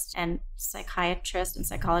diagnosed and psychiatrist and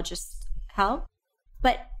psychologist help.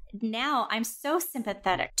 But now I'm so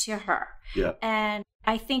sympathetic to her. Yeah. And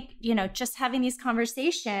I think, just having these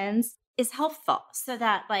conversations is helpful so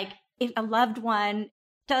that like if a loved one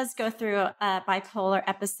does go through a bipolar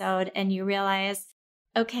episode and you realize,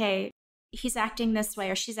 okay, he's acting this way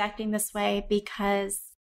or she's acting this way because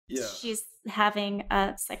she's having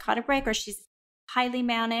a psychotic break or she's highly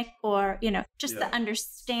manic, or, just the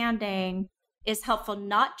understanding is helpful,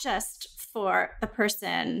 not just for the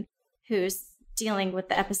person who's dealing with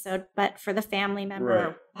the episode, but for the family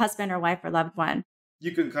member, husband or wife or loved one.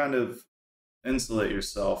 You can kind of insulate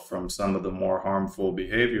yourself from some of the more harmful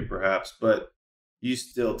behavior, perhaps, but you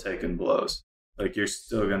still taking blows. Like, you're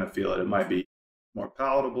still going to feel it. It might be more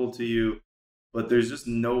palatable to you, but there's just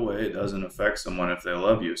no way it doesn't affect someone if they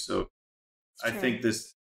love you. So I think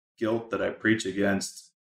this guilt that I preach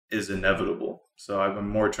against is inevitable. So I've been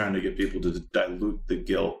more trying to get people to dilute the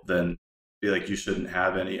guilt than be like, you shouldn't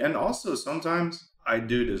have any. And also sometimes I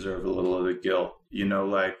do deserve a little of the guilt,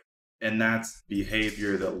 like And that's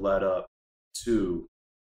behavior that led up to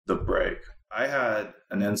the break. I had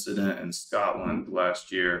an incident in Scotland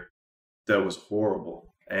last year that was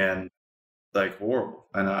horrible and horrible.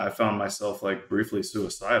 And I found myself briefly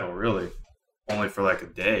suicidal, really, only for a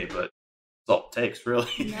day, but it's all it takes, really.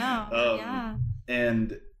 Yeah.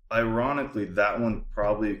 And ironically, that one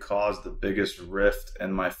probably caused the biggest rift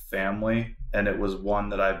in my family. And it was one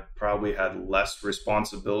that I probably had less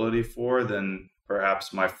responsibility for than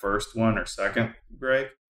perhaps my first one or second break.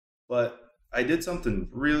 But I did something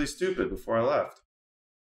really stupid before I left.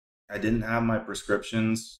 I didn't have my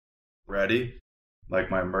prescriptions ready,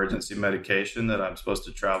 like my emergency medication that I'm supposed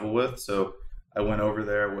to travel with. So I went over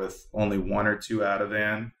there with only 1 or 2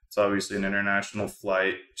 Ativan. It's obviously an international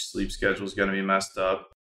flight. Sleep schedule is going to be messed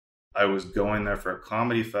up. I was going there for a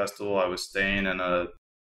comedy festival. I was staying in an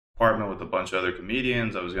apartment with a bunch of other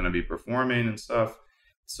comedians. I was going to be performing and stuff.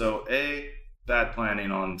 So A, bad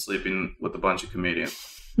planning on sleeping with a bunch of comedians.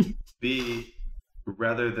 B,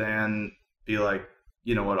 rather than be like,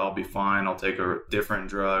 you know what, I'll be fine. I'll take a different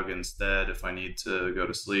drug instead if I need to go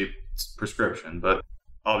to sleep. It's prescription, but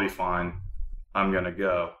I'll be fine. I'm going to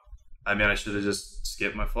go. I mean, I should have just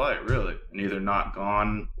skipped my flight, really, and either not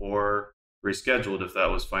gone or rescheduled if that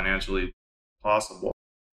was financially possible.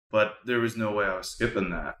 But there was no way I was skipping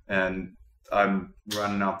that. And I'm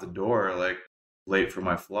running out the door, late for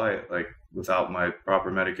my flight, without my proper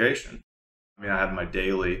medication. I mean, I had my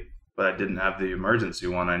daily, but I didn't have the emergency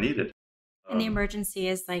one I needed. And the emergency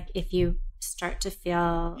is if you start to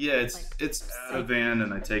feel... Yeah, it's Ativan,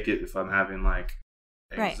 and I take it if I'm having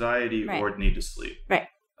anxiety or need to sleep. Right.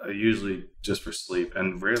 Usually just for sleep,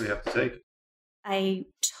 and rarely have to take it. I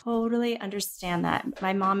totally understand that.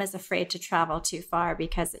 My mom is afraid to travel too far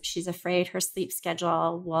because she's afraid her sleep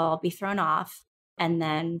schedule will be thrown off and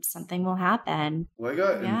then something will happen. Well, I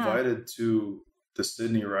got invited to the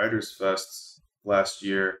Sydney Writers Fest last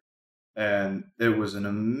year, and it was an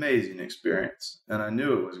amazing experience. And I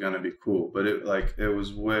knew it was going to be cool, but it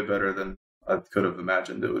was way better than I could have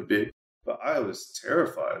imagined it would be. But I was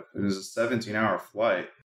terrified. It was a 17-hour flight.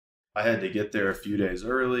 I had to get there a few days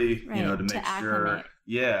early, to make sure.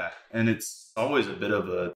 Yeah. And it's always a bit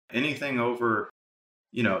of anything over,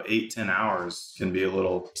 8-10 hours can be a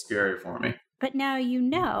little scary for me. But now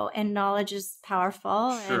and knowledge is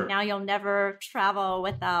powerful. Sure. And now you'll never travel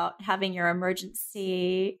without having your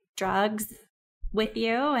emergency drugs with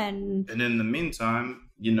you. And in the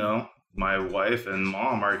meantime, my wife and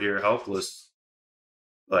mom are here helpless,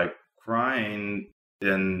 crying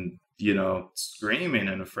and screaming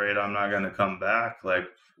and afraid I'm not going to come back,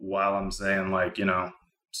 while I'm saying,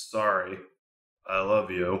 sorry, I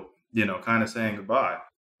love you, kind of saying goodbye.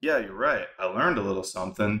 Yeah, you're right. I learned a little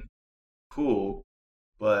something. Cool.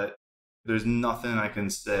 But there's nothing I can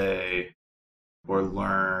say or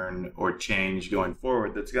learn or change going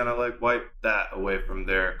forward that's going to, wipe that away from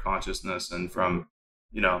their consciousness and from,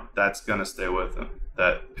 that's going to stay with them,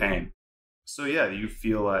 that pain. So, yeah, you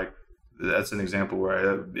feel like that's an example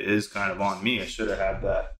where it is kind of on me. I should have had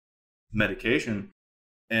that medication.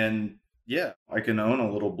 And yeah, I can own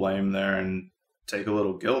a little blame there and take a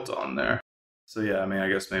little guilt on there. So yeah, I mean, I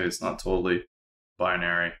guess maybe it's not totally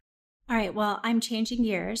binary. All right. Well, I'm changing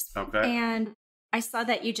gears. Okay. And I saw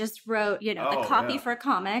that you just wrote, the copy for a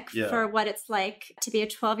comic for what it's like to be a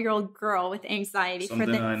 12-year-old girl with anxiety.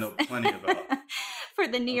 Something I know plenty about. For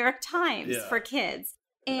the New York Times for kids.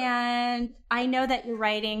 And I know that your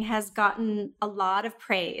writing has gotten a lot of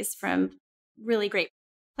praise from really great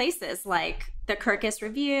places like the Kirkus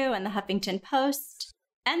Review and the Huffington Post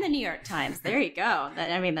and the New York Times. There you go.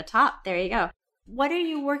 The top. There you go. What are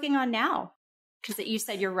you working on now? Because you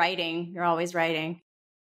said you're writing. You're always writing.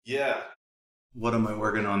 Yeah. What am I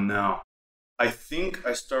working on now? I think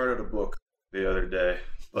I started a book the other day,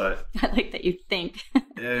 but... I like that you think.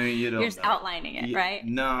 You're just outlining it, right?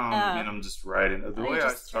 No, I'm just writing. The way I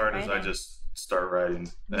start is I just start writing.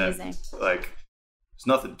 Amazing. And, there's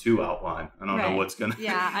nothing to outline. I don't know what's going to...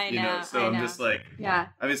 Yeah, I know. So I'm just I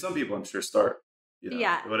mean, some people I'm sure start,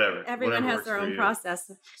 whatever. Everyone has their own process.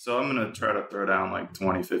 So I'm going to try to throw down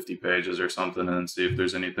 20, 50 pages or something and see if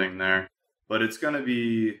there's anything there. But it's going to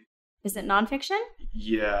be... Is it nonfiction?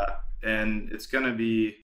 Yeah. And it's going to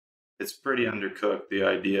be... It's pretty undercooked, the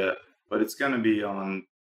idea, but it's going to be on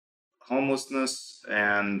homelessness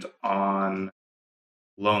and on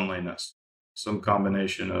loneliness. Some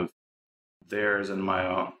combination of theirs and my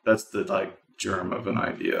own. That's the germ of an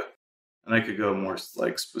idea. And I could go more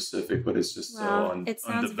specific, but it's just it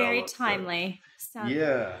sounds very timely.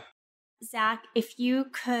 Yeah. Zack, if you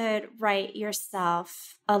could write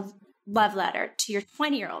yourself a love letter to your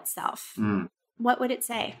 20-year-old self, what would it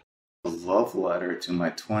say? A love letter to my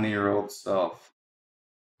 20-year-old self.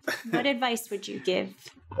 What advice would you give?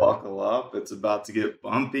 Buckle up. It's about to get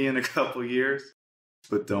bumpy in a couple years.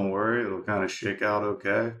 But don't worry, it'll kind of shake out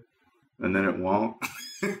okay. And then it won't.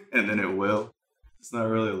 And then it will. It's not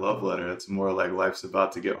really a love letter. It's more like life's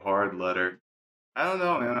about to get hard letter. I don't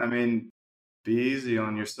know, man. I mean, be easy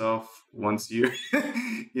on yourself once you're,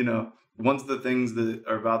 once the things that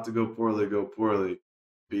are about to go poorly.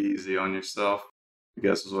 Be easy on yourself, I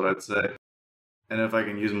guess is what I'd say. And if I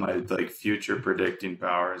can use my future predicting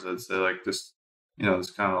powers, I'd say this,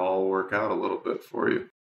 this kind of all work out a little bit for you.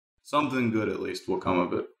 Something good at least will come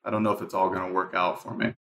of it. I don't know if it's all going to work out for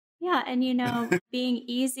me. Yeah. And, being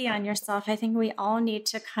easy on yourself, I think we all need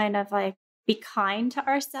to kind of be kind to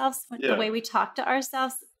ourselves. The way we talk to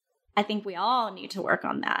ourselves, I think we all need to work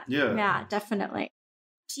on that. Yeah. Yeah, definitely.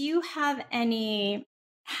 Do you have any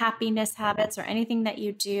happiness habits or anything that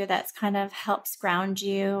you do that's kind of helps ground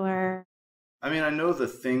you or... I mean, I know the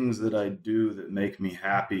things that I do that make me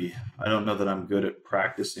happy. I don't know that I'm good at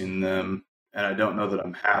practicing them, and I don't know that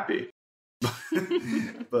I'm happy.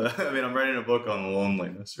 But I mean, I'm writing a book on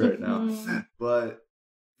loneliness right now. But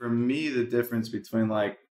for me, the difference between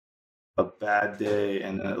a bad day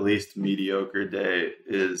and at least mediocre day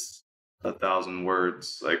is 1,000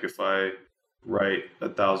 words. If I write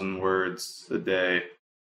 1,000 words a day,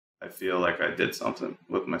 I feel like I did something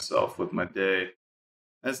with myself, with my day.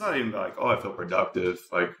 And it's not even I feel productive.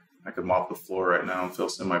 I could mop the floor right now and feel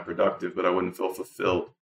semi-productive, but I wouldn't feel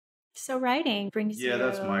fulfilled. So writing brings you... Yeah,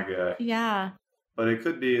 that's my guy. Yeah. But it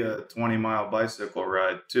could be a 20-mile bicycle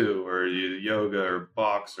ride too, or you yoga or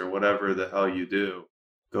box or whatever the hell you do.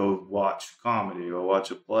 Go watch comedy, go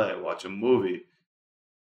watch a play, watch a movie.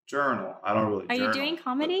 Journal. I don't really journal. Are you doing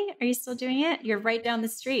comedy? Are you still doing it? You're right down the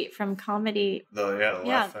street from comedy. The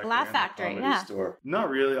Laugh Factory. Yeah. Store. Not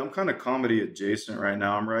really. I'm kind of comedy adjacent right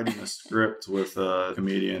now. I'm writing a script with a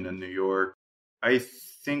comedian in New York. I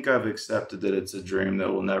think I've accepted that it's a dream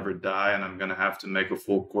that will never die, and I'm going to have to make a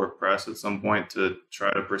full court press at some point to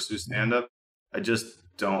try to pursue stand-up. I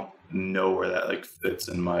just don't know where that fits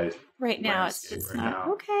in my right now. It's just right not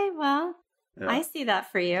now. Okay. Well, yeah. I see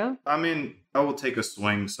that for you. I mean, I will take a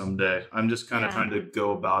swing someday. I'm just kind of trying to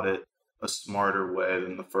go about it a smarter way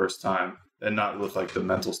than the first time, and not with the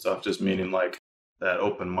mental stuff, just meaning that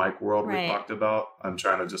open mic world we talked about. I'm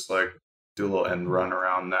trying to just do a little end run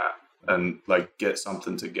around that and get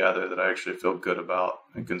something together that I actually feel good about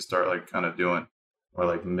and can start kind of doing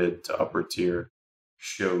more mid to upper tier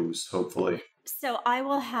shows, hopefully. So I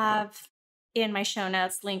will have in my show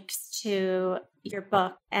notes links to your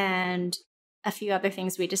book and a few other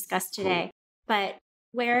things we discussed today. But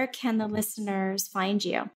where can the listeners find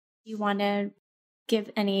you? Do you want to give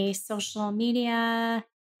any social media?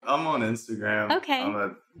 I'm on Instagram. Okay. I'm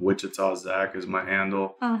at Wichita Zack is my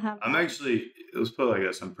handle. I'm actually, let's put it like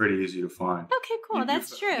this, I'm pretty easy to find. Okay, cool.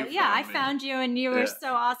 That's true. Yeah, I found you and you were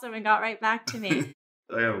so awesome and got right back to me.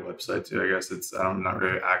 I have a website too. I guess I'm not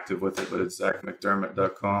very active with it, but it's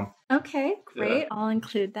ZackMcDermott.com. Okay, great. Yeah. I'll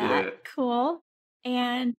include that. Yeah. Cool.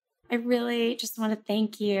 And I really just want to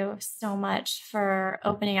thank you so much for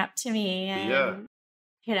opening up to me and,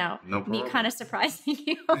 me kind of surprising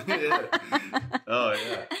you. Yeah. Oh,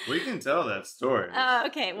 yeah. We can tell that story. Oh,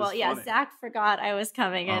 okay. Well, yeah, funny. Zach forgot I was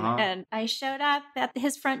coming and I showed up at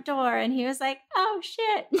his front door and he was like, oh,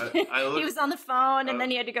 shit. He was on the phone and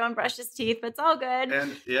then he had to go and brush his teeth, but it's all good.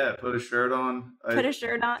 And put a shirt on. Put a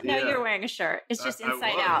shirt on? No, you're wearing a shirt. It's just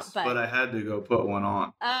inside out. But I had to go put one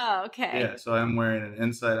on. Oh, okay. Yeah, so I'm wearing an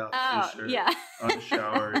inside out t-shirt. Yeah.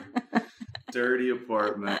 Unshowered. Dirty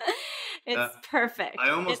apartment. It's perfect.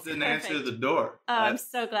 I almost didn't answer the door. Oh, I'm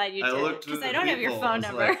so glad you did. Because I don't have your phone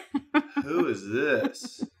number. Who is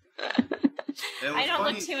this? I don't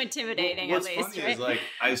look too intimidating, what's at least. What's funny is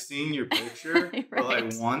I've seen your picture,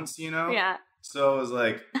 but once, Yeah. So I was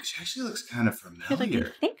like, she actually looks kind of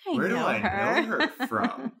familiar. I think I Where know do I her. know her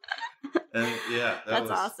from? And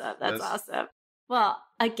that's awesome. That's awesome. Well,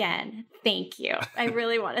 again, thank you. I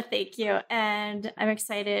really want to thank you. And I'm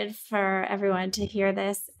excited for everyone to hear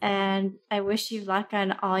this. And I wish you luck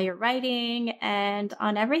on all your writing and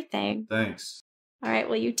on everything. Thanks. All right.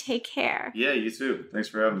 Well, you take care. Yeah, you too. Thanks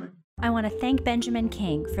for having me. I want to thank Benjamin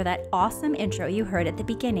King for that awesome intro you heard at the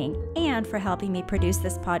beginning and for helping me produce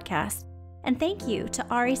this podcast. And thank you to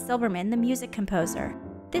Ari Silverman, the music composer.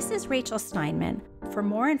 This is Rachel Steinman. For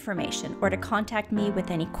more information or to contact me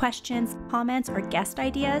with any questions, comments, or guest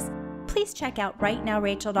ideas, please check out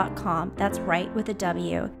rightnowrachel.com. That's right with a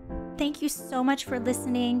W. Thank you so much for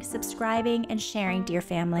listening, subscribing, and sharing, dear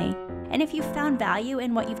family. And if you found value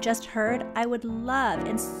in what you've just heard, I would love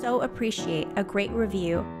and so appreciate a great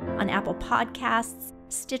review on Apple Podcasts,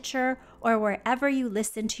 Stitcher, or wherever you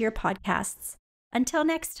listen to your podcasts. Until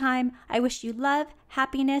next time, I wish you love,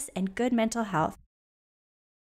 happiness, and good mental health.